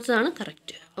രണ്ടാമത്തതാണ്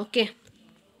correct. Okay,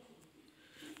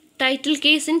 title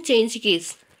case in change case.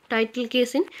 Title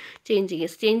case in change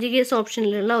case. Change case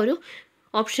ഓപ്ഷനിലുള്ള ഒരു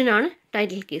ഓപ്ഷനാണ്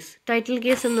title case. Title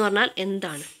case എന്ന് പറഞ്ഞാൽ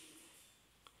എന്താണ്?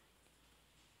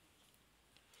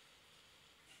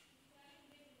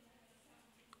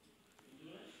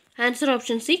 Answer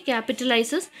option C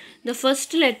ക്യാപിറ്റലൈസസ് the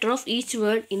first letter of each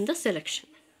word in the selection.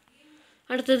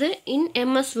 അടുത്തത് in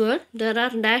MS word there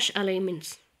are dash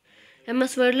alignments.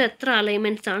 MS വേർഡിൽ എത്ര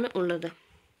alignments ആണ് ഉള്ളത്?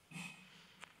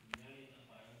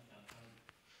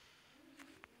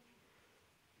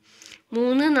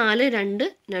 മൂന്ന്, 4, 2,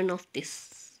 നൺ ഓഫ് ദിസ്.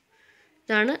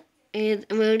 ഇതാണ്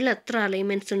വേർഡിൽ എത്ര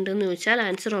അലൈൻമെൻറ്റ്സ് ഉണ്ടെന്ന് ചോദിച്ചാൽ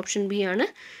ആൻസർ ഓപ്ഷൻ ബി ആണ്,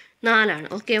 4 ആണ്.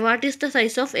 Okay, what is the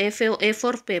size of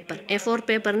A4 paper? A4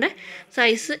 പേപ്പറിൻ്റെ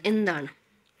സൈസ് എന്താണ്?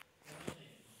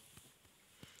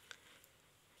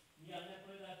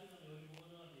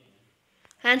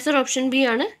 ആൻസർ ഓപ്ഷൻ ബി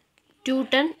ആണ്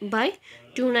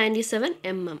 210/297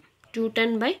 mm.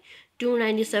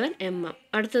 210/297 mm.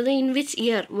 അടുത്തത് in which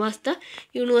year was the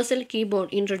universal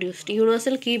keyboard introduced?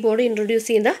 Universal keyboard introduce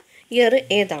ചെയ്ത ഇയർ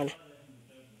ഏതാണ്?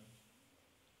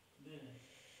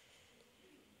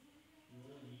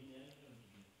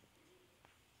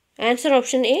 Answer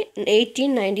option A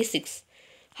 1896.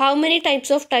 How many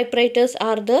types of type writers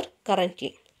are there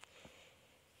currently?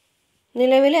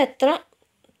 നിലവിൽ എത്ര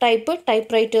type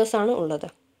type writers ആണ് ഉള്ളത്?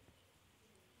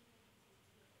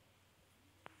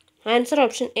 Answer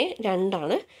option A 2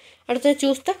 ആണ്. അടുത്തത്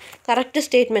choose the correct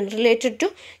statement related to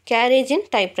carriage in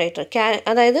type writer.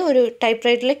 അതായത് ഒരു ടൈപ്പ്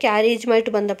റൈറ്ററിലെ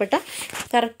ക്യാരേജുമായിട്ട് ബന്ധപ്പെട്ട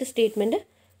കറക്റ്റ് സ്റ്റേറ്റ്മെൻറ്റ്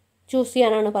ചൂസ്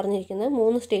ചെയ്യാനാണ് പറഞ്ഞിരിക്കുന്നത്.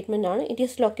 3 സ്റ്റേറ്റ്മെൻ്റ് ആണ്. It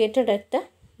is located at the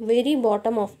very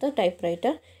bottom of the type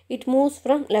writer. It moves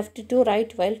from left to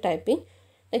right while typing.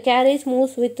 The carriage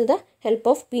moves with the help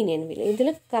of pinion wheel. ഇതിൽ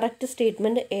correct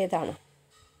statement ഏതാണ്?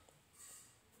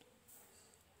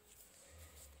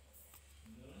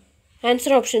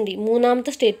 Answer option D,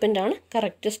 3ാമത്തെ statement ആണ്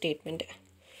correct statement.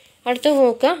 അടുത്ത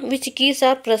നോക്കുക. Which keys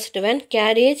R pressed when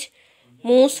carriage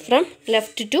moves from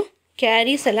left to,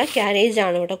 carries അല്ല carriage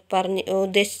ആണ് ഇവിടെ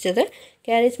ഉദ്ദേശിച്ചത്.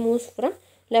 Carriage moves from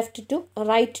left to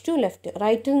right to left.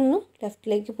 റൈറ്റിൽ നിന്നും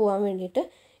ലെഫ്റ്റിലേക്ക് പോകാൻ വേണ്ടിയിട്ട്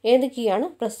ഏത് കീ ആണ്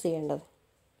പ്രസ് ചെയ്യേണ്ടത്?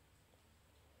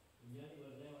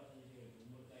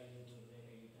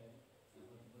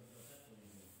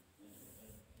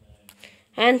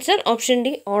 Answer option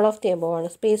D, all of the above ആണ്.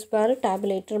 Space bar,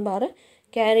 tabulator bar,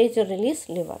 carriage release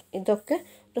liver, ഇതൊക്കെ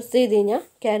പ്രസ് ചെയ്ത് കഴിഞ്ഞാൽ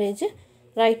ക്യാരേജ്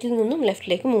റൈറ്റിൽ നിന്നും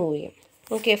ലെഫ്റ്റിലേക്ക് മൂവ് ചെയ്യും.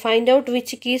 Okay, find out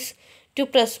which keys to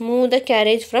press move the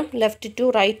carriage from left to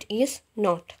right is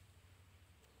not.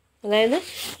 അതായത്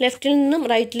ലെഫ്റ്റിൽ നിന്നും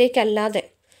റൈറ്റിലേക്ക് അല്ലാതെ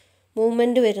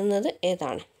മൂവ്മെൻറ്റ് വരുന്നത്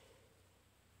ഏതാണ്?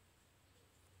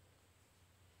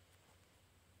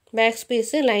 Back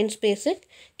space, line space,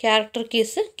 character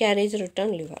keys, carriage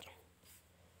return liver.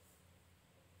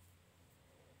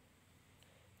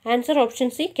 Answer option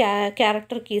C,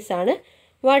 character keys ആണ്.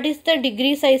 What is the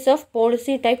degree size of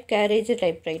policy type carriage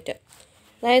type writer?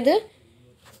 അതായത്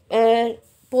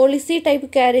policy type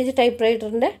carriage type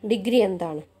റൈറ്ററിൻ്റെ degree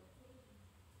എന്താണ്?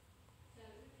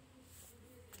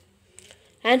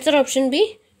 Answer option B,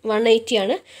 180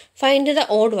 ആണ്. Find the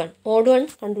odd one. Odd one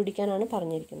കണ്ടുപിടിക്കാനാണ്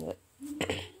പറഞ്ഞിരിക്കുന്നത്.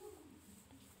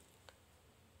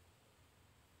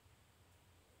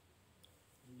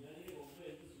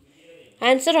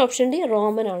 Answer option D,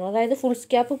 Roman ആണ്. അതായത് full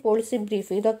സ്കാപ്പ്, policy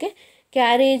brief, ഇതൊക്കെ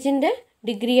ക്യാരേജിൻ്റെ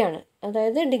ഡിഗ്രിയാണ്.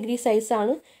 അതായത് degree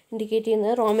സൈസാണ് ഇൻഡിക്കേറ്റ്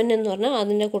ചെയ്യുന്നത്. റോമൻ എന്ന് പറഞ്ഞാൽ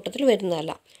അതിൻ്റെ കൂട്ടത്തിൽ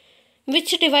വരുന്നതല്ല.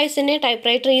 Which device in A type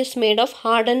writer is made of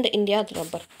hardened India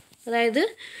rubber? അതായത്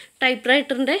ടൈപ്പ്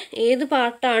റൈറ്ററിൻ്റെ ഏത്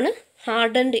പാർട്ടാണ്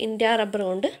ഹാർഡൻഡ് ഇന്ത്യ റബ്ബർ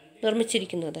കൊണ്ട്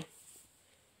നിർമ്മിച്ചിരിക്കുന്നത്?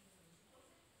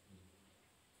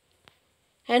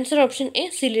 ആൻസർ ഓപ്ഷൻ എ,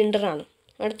 സിലിണ്ടർ ആണ്.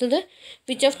 അടുത്തത്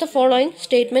which of the following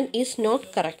statement is not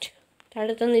correct?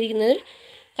 താഴെ തന്നിരിക്കുന്നതിൽ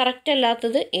കറക്റ്റ്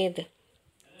അല്ലാത്തത് ഏത്?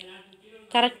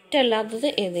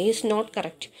 Is not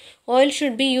correct. Oil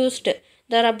should be used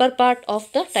the rubber part of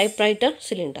the type writer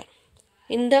cylinder.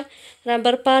 In the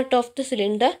rubber part of the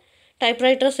cylinder type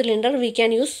writer cylinder we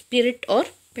can use spirit or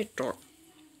petrol.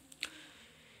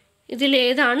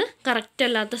 ഇതിലേതാണ് correct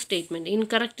അല്ലാത്ത statement?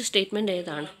 Incorrect statement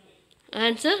ഏതാണ്?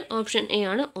 Answer option A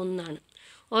ആണ്, 1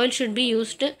 oil should be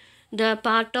used the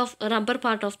rubber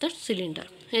part of the cylinder.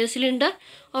 A cylinder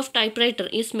of typewriter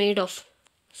is made of.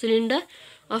 Cylinder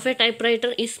of a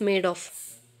typewriter is made of.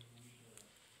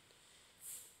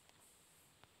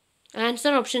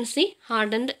 Answer option C,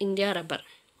 hardened India rubber.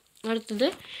 അടുത്തത്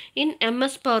in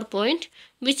MS PowerPoint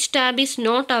which tab is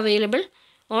not available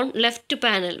on left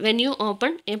panel when you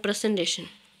open a presentation?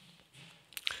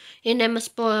 In MS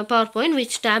PowerPoint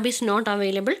which tab is not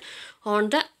available on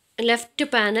the left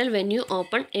panel when you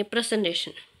open a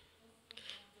presentation?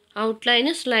 Outline,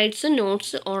 slides, notes,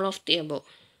 all of the above.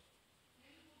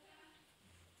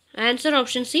 Answer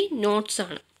option C, notes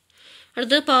ആണ്.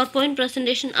 അടുത്തത് PowerPoint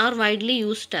presentation are widely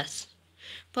used as.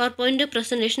 PowerPoint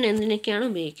presentation എന്തിനൊക്കെയാണ്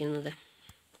ഉപയോഗിക്കുന്നത്?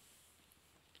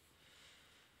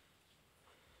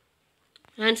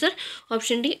 Answer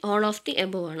option D, all of the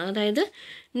above ആണ്. അതായത്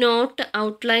not,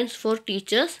 outlines four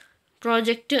teachers,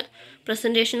 project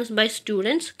presentations by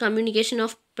students, communication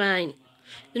of plan,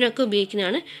 ഇതിനൊക്കെ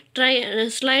ഉപയോഗിക്കുന്നതാണ്.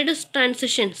 Slide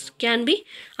transitions can be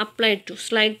applied to.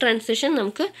 Slide transition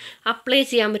നമുക്ക് apply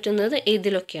ചെയ്യാൻ പറ്റുന്നത്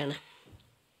ഇതിലൊക്കെയാണ്.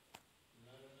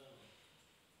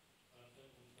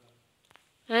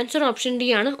 Answer option D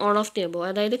ആണ്, all of the above.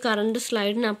 അതായത് current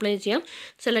സ്ലൈഡിന് apply ചെയ്യാം,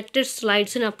 സെലക്റ്റഡ്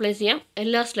സ്ലൈഡ്സിന് അപ്ലൈ ചെയ്യാം,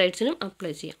 എല്ലാ സ്ലൈഡ്സിനും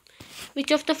അപ്ലൈ ചെയ്യാം.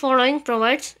 Which of the following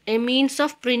provides a means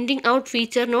of printing out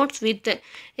feature notes with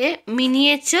a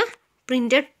miniature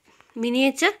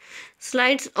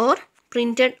slides or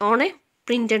printed on a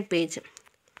printed page?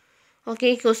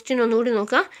 Okay, question onnoodi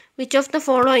nokka. Which of the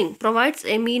following provides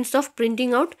a means of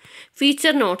printing out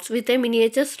feature notes with a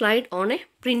miniature slide on a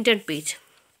printed page?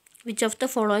 Which of the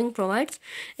following provides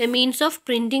a means of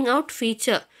printing out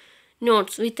feature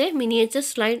notes with a miniature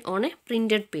slide on a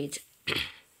printed page?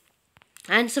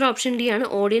 Answer option D ആണ്,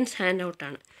 audience hand out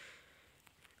ആണ്.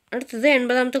 അടുത്തത്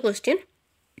 80ാമത്തെ question.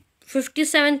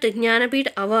 57th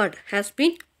Jnanpith award has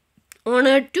been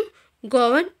honoured to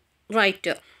Goan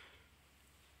writer.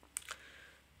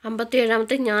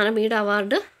 57ാമത്തെ Jnanpith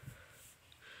award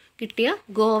കിട്ടിയ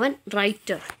Goan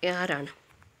writer ആരാണ്?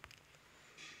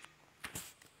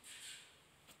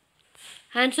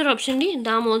 Answer option D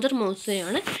Damodar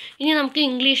മൗസയാണ്. ഇനി നമുക്ക്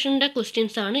ഇംഗ്ലീഷിൻ്റെ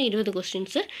questions ആണ്. 20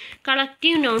 questions.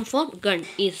 Collective noun four gun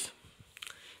is.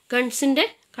 ഗൺസിൻ്റെ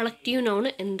collective noun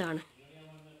എന്താണ്?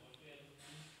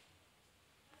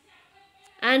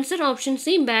 Answer option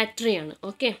C battery ആണ്.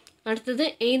 ഓക്കെ. അടുത്തത്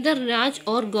either Raj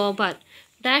or Gopal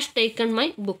dash taken my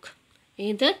book.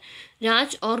 Either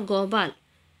Raj or Gopal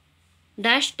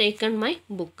dash taken my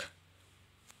book.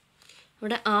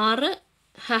 ഇവിടെ 6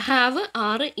 have,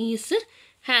 6 is,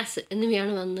 has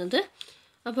എന്നിവയാണ് വന്നത്.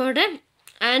 അപ്പോൾ ഇവിടെ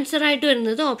ആൻസറായിട്ട്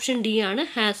വരുന്നത് ഓപ്ഷൻ ഡി ആണ്,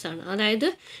 ഹാസ് ആണ്. അതായത്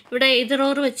ഇവിടെ എയ്തർ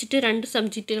ഓർ വെച്ചിട്ട് 2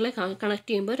 സബ്ജക്റ്റുകളെ കണക്ട്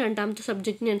ചെയ്യുമ്പോൾ രണ്ടാമത്തെ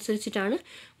സബ്ജക്റ്റിനനുസരിച്ചിട്ടാണ്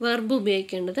വെർബ്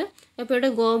ഉപയോഗിക്കേണ്ടത്. അപ്പോൾ ഇവിടെ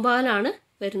ഗോപാലാണ്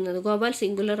വരുന്നത്. ഗോപാൽ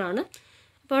സിംഗുലർ ആണ്.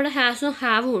 അപ്പോൾ അവിടെ ഹാസും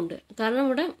ഹാവും ഉണ്ട്. കാരണം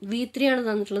ഇവിടെ V3 ആണ്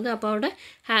തന്നിട്ടുള്ളത്. അപ്പോൾ അവിടെ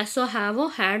ഹാസോ ഹാവോ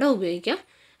ഹാഡോ ഉപയോഗിക്കാം.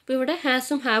 അപ്പോൾ ഇവിടെ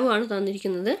ഹാസും ഹാവും ആണ്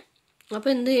തന്നിരിക്കുന്നത്. അപ്പോൾ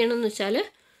എന്ത് ചെയ്യണമെന്ന് വെച്ചാൽ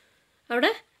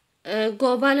അവിടെ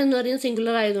ഗോപാൽ എന്ന് പറയുന്നത്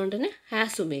സിംഗുലർ ആയതുകൊണ്ട് തന്നെ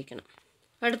ഹാസ് ഉപയോഗിക്കണം.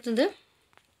 അടുത്തത്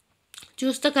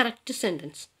choose the correct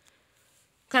sentence.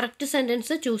 Correct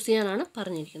sentence choose ചെയ്യാനാണ്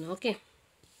പറഞ്ഞിരിക്കുന്നത്. Okay.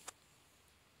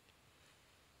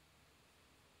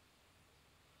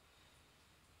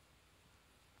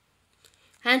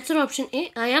 Answer option A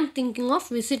I am thinking of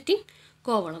visiting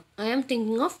Kovalam. I am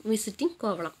thinking of visiting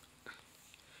Kovalam.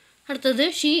 അടുത്തത്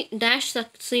she dash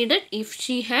succeeded if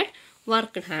she had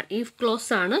worked had. If close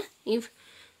ആണ്. If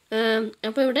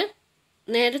അപ്പോൾ ഇവിടെ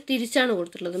നേരെ തിരിച്ചാണ്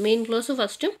കൊടുത്തിട്ടുള്ളത്. Main clause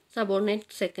ഫസ്റ്റും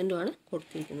subordinate സെക്കൻഡും ആണ്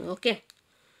കൊടുത്തിരിക്കുന്നത്. ഓക്കെ.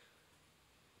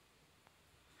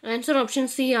 ആൻസർ ഓപ്ഷൻ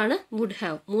സി ആണ് വുഡ്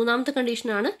ഹാവ്. 3ാമത്തെ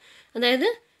കണ്ടീഷനാണ്. അതായത്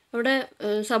അവിടെ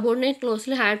സബോർഡിനേറ്റ്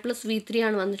ക്ലോസിൽ ഹാഡ് പ്ലസ് V3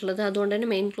 ആണ് വന്നിട്ടുള്ളത്. അതുകൊണ്ട് തന്നെ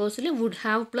main ക്ലോസിൽ would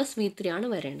have plus V3 ആണ്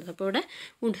വരേണ്ടത്. അപ്പോൾ ഇവിടെ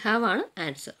വുഡ് ഹാവ് ആണ്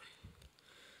ആൻസർ.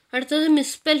 അടുത്തത്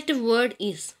misspelt word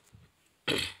is.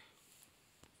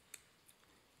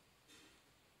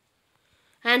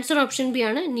 Answer option B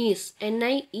ആണ് നീസ്.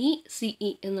 NIECE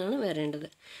എന്നാണ് വരേണ്ടത്.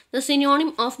 The synonym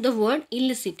of the word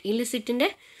illicit. ഇല്ലിസിറ്റിൻ്റെ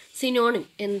synonym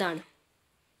എന്താണ്?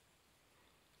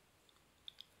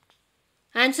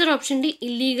 ആൻസർ ഓപ്ഷൻ ഡി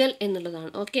ഇല്ലീഗൽ എന്നുള്ളതാണ്.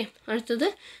 ഓക്കെ. അടുത്തത്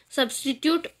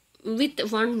substitute with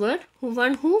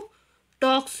one who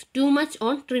talks too much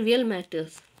on trivial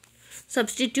matters.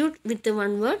 Substitute with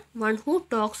one who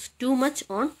talks too much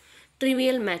on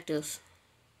trivial matters.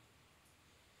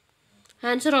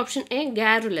 Answer option A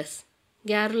ഗാരുലസ്.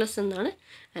 ഗാരുലസ് എന്നാണ്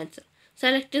answer.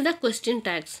 Select the question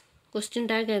tags. Question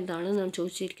tag എന്താണ് നാം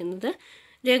ചോദിച്ചിരിക്കുന്നത്?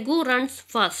 Raghu runs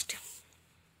fast.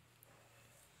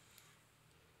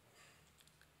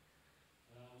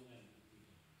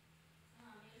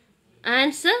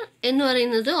 Answer എന്ന്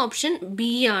പറയുന്നത് option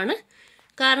B ആണ്.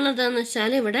 കാരണം എന്താണെന്ന്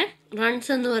വെച്ചാൽ ഇവിടെ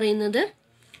റൺസ് എന്ന് പറയുന്നത്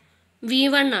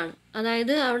V1 ആണ്.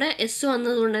 അതായത് അവിടെ എസ്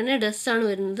വന്നതുകൊണ്ട് തന്നെ ഡസ് ആണ്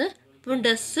വരുന്നത്. അപ്പം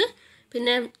ഡസ്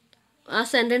പിന്നെ ആ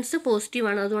സെൻറ്റൻസ്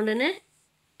പോസിറ്റീവാണ്. അതുകൊണ്ട് തന്നെ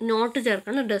നോട്ട്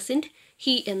ചേർക്കണം. ഡസിൻറ്റ്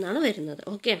ഹി എന്നാണ് വരുന്നത്.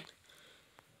 ഓക്കെ.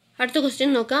 അടുത്ത ക്വസ്റ്റ്യൻ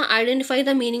നോക്കാം. Identify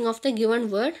the meaning of the given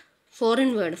word.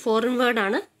 Foreign word. Foreign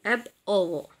വേർഡാണ് അബ്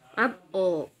ഓവോ. അബ്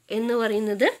ഓവോ എന്ന്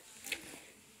പറയുന്നത്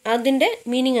അതിൻ്റെ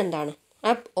മീനിങ് എന്താണ്?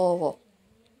 അബ് ഓവോ.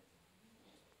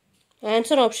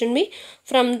 Answer option B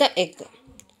from the egg.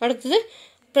 അടുത്തത്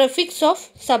പ്രിഫിക്സ് ഓഫ്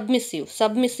സബ്മിസീവ്.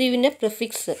 സബ്മിസീവിൻ്റെ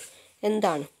പ്രിഫിക്സ്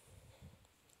എന്താണ്?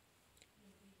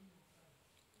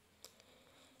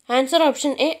 Answer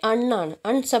option A അണ്ണാണ്.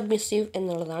 അൺസബ്മിസീവ്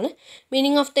എന്നുള്ളതാണ്.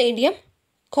 Meaning of the idiom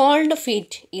called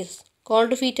feet is.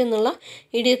 Called feet എന്നുള്ള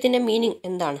ഇഡിയത്തിൻ്റെ meaning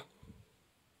എന്താണ്?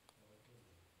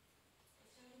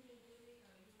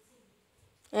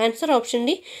 Answer option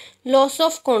D loss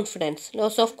of confidence.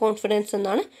 Loss of confidence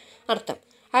എന്നാണ് അർത്ഥം.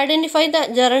 Identify the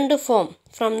gerund form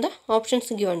from the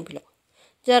options given below.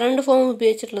 Gerund form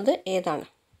ഉപയോഗിച്ചിട്ടുള്ളത് ഏതാണ്?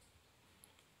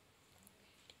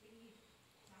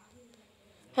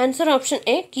 Answer option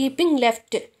A keeping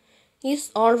left is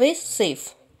always safe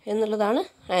എന്നുള്ളതാണ്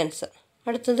answer.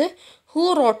 അടുത്തത് who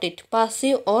wrote it.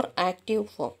 Passive or active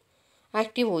form.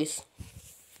 Active voice.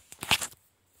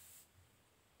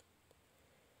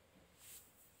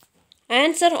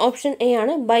 Answer option A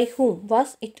ആണ് by whom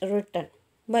was it written.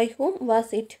 By whom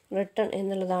was it written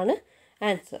എന്നുള്ളതാണ്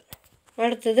answer.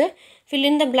 അടുത്തത് fill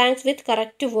in the blanks with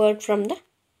correct word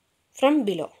from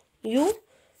below. You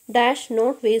dash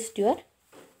not waste your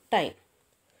time.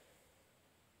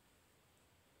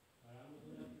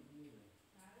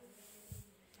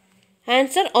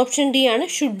 Answer option D ആണ്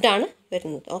should ആണ്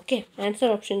വരുന്നത്. Okay. Answer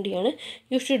option D ആണ്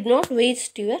you should not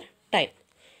waste your time.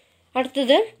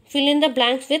 അടുത്തത് fill in the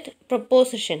blanks with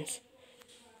prepositions.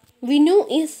 Vinu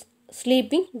is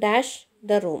sleeping dash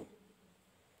the room.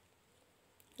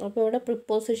 അപ്പോൾ ഇവിടെ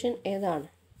preposition ഏതാണ്?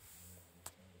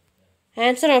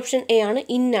 Answer option A ആണ്,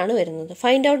 in ആണ് വരുന്നത്.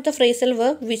 Find out the phrasal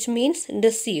verb which means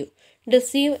ഡെസീവ്.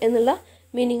 ഡെസീവ് എന്നുള്ള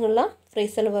meaning ഉള്ള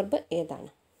ഫ്രേസൽ വെർബ് ഏതാണ്?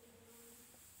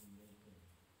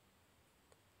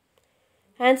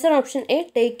 Answer option A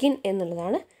take in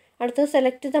എന്നുള്ളതാണ്. അടുത്തത്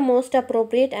select the most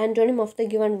appropriate antonym of the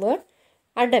given word.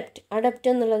 Adept. Adept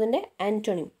എന്നുള്ളതിൻ്റെ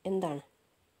ആൻറ്റോണിം എന്താണ്?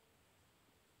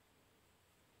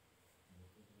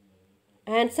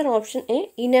 ആൻസർ ഓപ്ഷൻ എ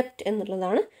ഇനെപ്റ്റ്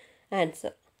എന്നുള്ളതാണ്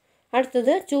ആൻസർ.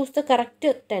 അടുത്തത് choose the correct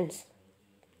tense.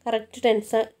 Correct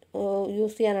tense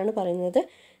use ചെയ്യാനാണ് പറയുന്നത്.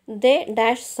 They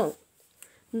dash sung.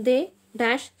 They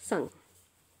dash sung.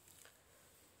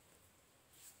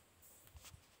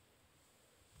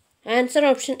 Answer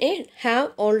option A have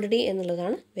already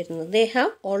എന്നുള്ളതാണ് വരുന്നത്. They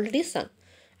have already sung.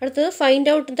 അടുത്തത് find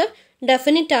out the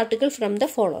definite article from the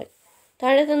following.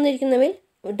 താഴെ തന്നിരിക്കുന്നവയിൽ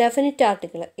definite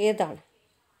article ഏതാണ്?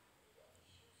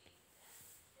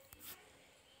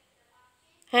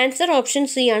 Answer option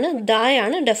C ആണ്,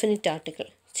 ദായാണ് definite article.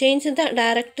 Change the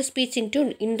direct speech in to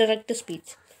indirect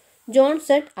speech. John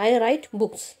said I right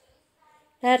books.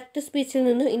 Direct സ്പീച്ചിൽ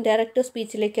നിന്നും indirect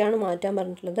സ്പീച്ചിലേക്കാണ് മാറ്റാൻ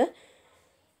പറഞ്ഞിട്ടുള്ളത്.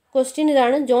 Question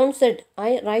ഇതാണ്, John said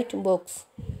I right books.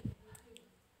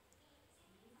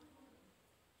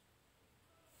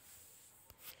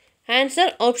 Answer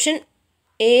option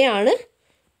A ആണ്.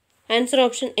 Answer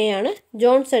option A ആണ്,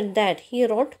 John said that he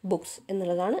wrote books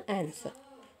എന്നുള്ളതാണ് answer.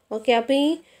 Okay, അപ്പോൾ ഈ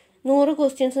 100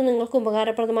 questions നിങ്ങൾക്ക്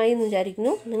ഉപകാരപ്രദമായി എന്ന്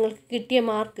വിചാരിക്കുന്നു. നിങ്ങൾക്ക് കിട്ടിയ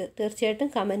മാർക്ക് തീർച്ചയായിട്ടും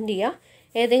കമൻറ്റ് ചെയ്യുക.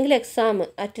 ഏതെങ്കിലും എക്സാം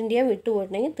അറ്റൻഡ് ചെയ്യാൻ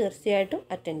വിട്ടുപോയിട്ടുണ്ടെങ്കിൽ തീർച്ചയായിട്ടും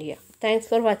അറ്റൻഡ് ചെയ്യുക. Thanks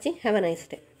for watching. Have A nice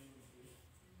day.